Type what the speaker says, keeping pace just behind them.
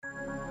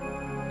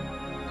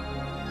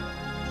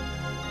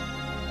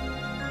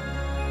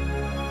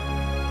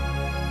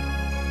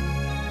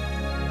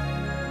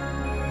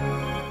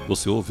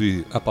Você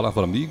ouve a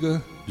Palavra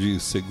Amiga de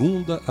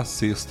segunda a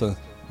sexta,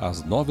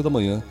 às 9 da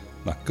manhã,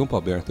 na Campo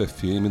Aberto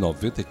FM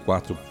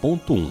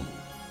 94.1,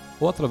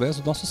 ou através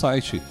do nosso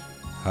site,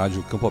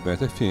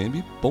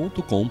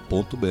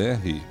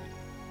 radiocampoabertofm.com.br.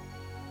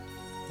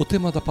 O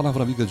tema da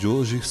Palavra Amiga de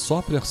hoje: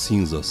 Sopre as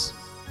cinzas.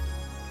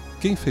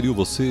 Quem feriu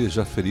você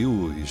já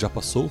feriu e já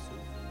passou?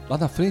 Lá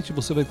na frente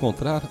você vai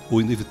encontrar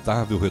o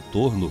inevitável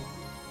retorno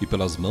e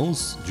pelas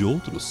mãos de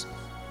outros,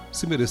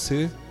 se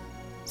merecer,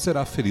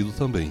 será ferido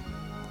também.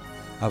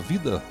 A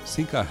vida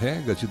se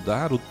encarrega de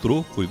dar o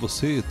troco e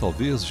você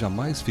talvez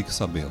jamais fique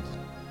sabendo.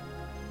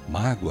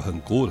 Mágoa,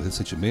 rancor,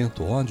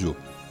 ressentimento, ódio.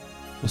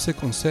 Você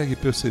consegue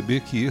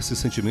perceber que esses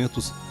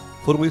sentimentos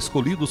foram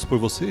escolhidos por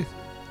você?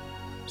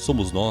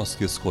 Somos nós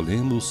que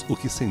escolhemos o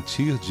que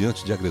sentir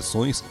diante de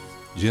agressões,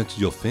 diante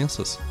de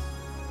ofensas.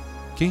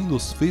 Quem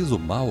nos fez o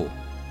mal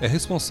é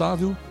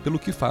responsável pelo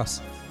que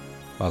faz,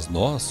 mas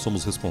nós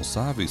somos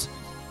responsáveis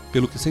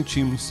pelo que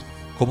sentimos,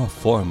 como a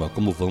forma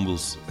como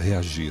vamos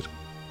reagir.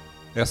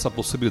 Essa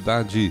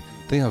possibilidade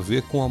tem a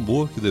ver com o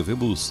amor que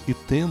devemos e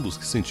temos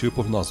que sentir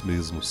por nós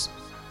mesmos.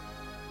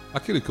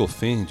 Aquele que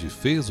ofende,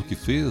 fez o que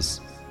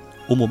fez,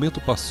 o momento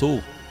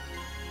passou,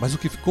 mas o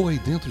que ficou aí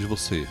dentro de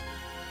você?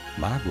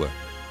 Mágoa.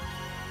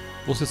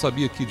 Você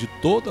sabia que de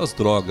todas as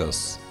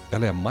drogas,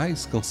 ela é a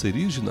mais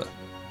cancerígena?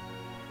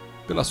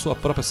 Pela sua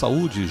própria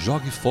saúde,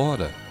 jogue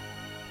fora.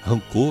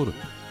 Rancor,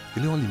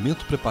 ele é um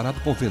alimento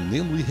preparado com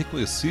veneno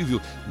irreconhecível.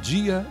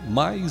 Dia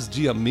mais,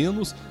 dia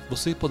menos,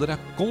 você poderá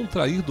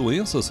contrair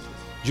doenças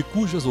de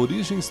cujas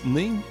origens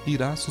nem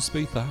irá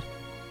suspeitar.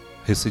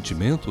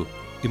 Ressentimento,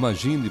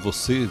 imagine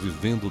você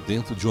vivendo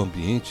dentro de um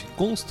ambiente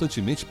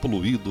constantemente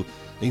poluído,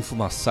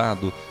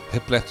 enfumaçado,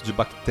 repleto de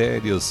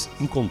bactérias,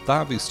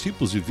 incontáveis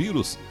tipos de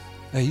vírus.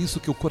 É isso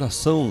que o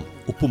coração,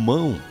 o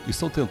pulmão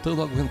estão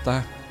tentando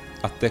aguentar,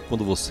 até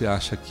quando você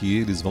acha que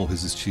eles vão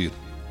resistir.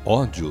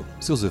 Ódio,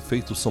 seus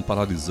efeitos são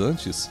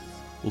paralisantes.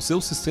 O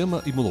seu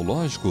sistema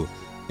imunológico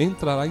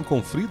entrará em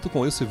conflito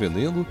com esse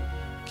veneno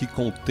que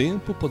com o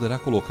tempo poderá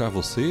colocar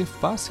você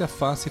face a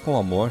face com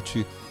a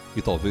morte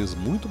e talvez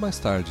muito mais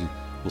tarde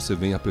você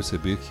venha a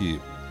perceber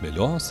que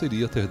melhor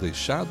seria ter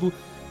deixado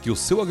que o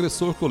seu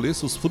agressor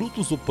colhesse os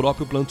frutos do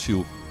próprio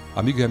plantio.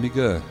 Amiga e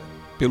amiga,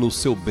 pelo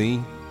seu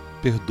bem,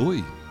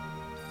 perdoe.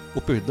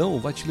 O perdão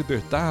vai te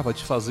libertar, vai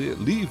te fazer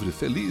livre,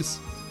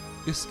 feliz.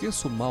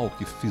 Esqueça o mal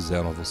que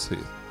fizeram a você.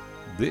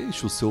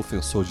 Deixe o seu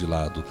ofensor de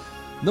lado.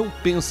 Não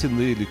pense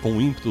nele com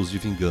ímpetos de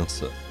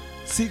vingança.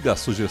 Siga a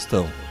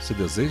sugestão. Se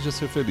deseja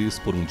ser feliz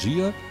por um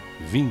dia,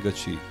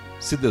 vinga-te.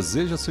 Se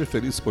deseja ser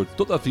feliz por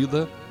toda a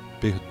vida,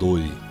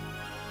 perdoe.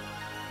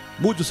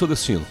 Mude o seu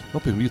destino.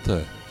 Não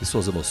permita que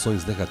suas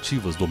emoções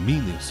negativas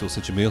dominem os seus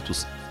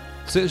sentimentos.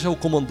 Seja o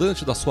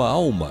comandante da sua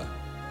alma.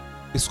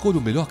 Escolha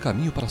o melhor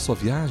caminho para a sua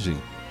viagem.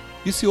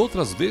 E se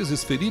outras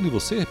vezes ferirem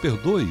você,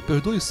 perdoe.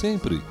 Perdoe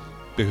sempre.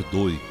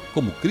 Perdoe,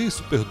 como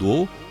Cristo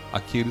perdoou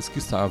aqueles que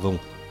estavam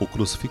o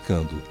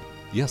crucificando.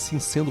 E assim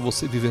sendo,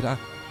 você viverá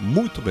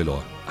muito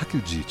melhor.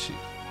 Acredite.